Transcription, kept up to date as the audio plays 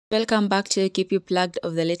Welcome back to Keep You Plugged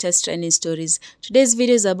of the latest trending stories. Today's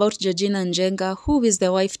video is about Georgina Njenga, who is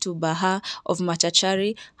the wife to Baha of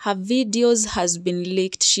Machachari. Her videos has been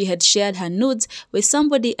leaked. She had shared her nudes with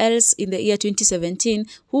somebody else in the year 2017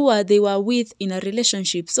 they were with in a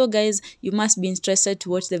relationship. So guys, you must be interested to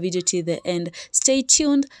watch the video till the end. Stay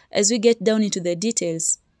tuned as we get down into the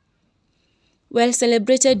details. Well,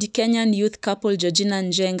 celebrated Kenyan youth couple Georgina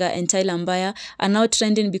Njenga and Mbay are now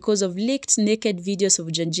trending because of leaked naked videos of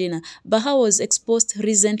Georgina. Baha was exposed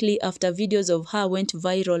recently after videos of her went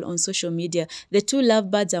viral on social media. The two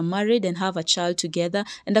lovebirds are married and have a child together,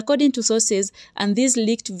 and according to sources, this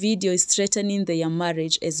leaked video is threatening their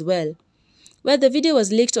marriage as well. Well, the video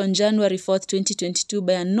was leaked on January 4th, 2022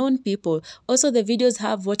 by unknown people. Also, the videos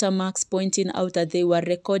have watermarks pointing out that they were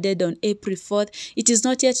recorded on April 4th. It is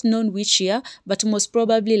not yet known which year, but most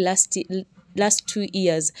probably last 2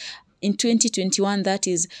 years. In 2021, that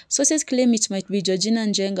is. Sources claim it might be Georgina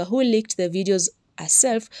Njenga who leaked the videos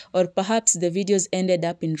herself, or perhaps the videos ended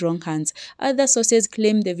up in wrong hands. Other sources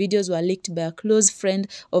claim the videos were leaked by a close friend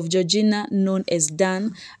of Georgina known as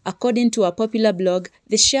Dan. According to a popular blog,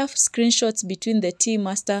 they share screenshots between the tea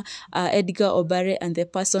master Edgar Obare and the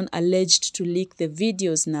person alleged to leak the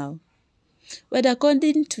videos now. But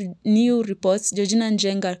according to new reports, Georgina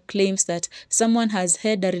Njenga claims that someone they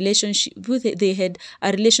had a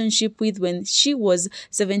relationship with when she was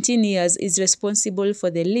 17 years is responsible for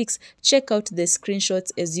the leaks. Check out the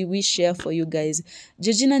screenshots as we share for you guys.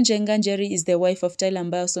 Georgina Njenga is the wife of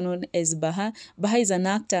Mbay, also known as Baha. Baha is an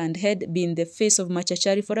actor and had been the face of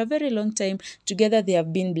Machachari for a very long time. Together, they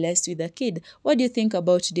have been blessed with a kid. What do you think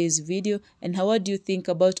about today's video? And what do you think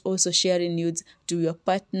about also sharing nudes to your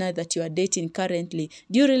partner that you are dating currently?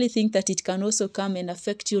 Do you really think that it can also come and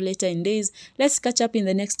affect you later in days? Let's catch up in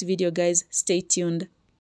the next video, guys. Stay tuned.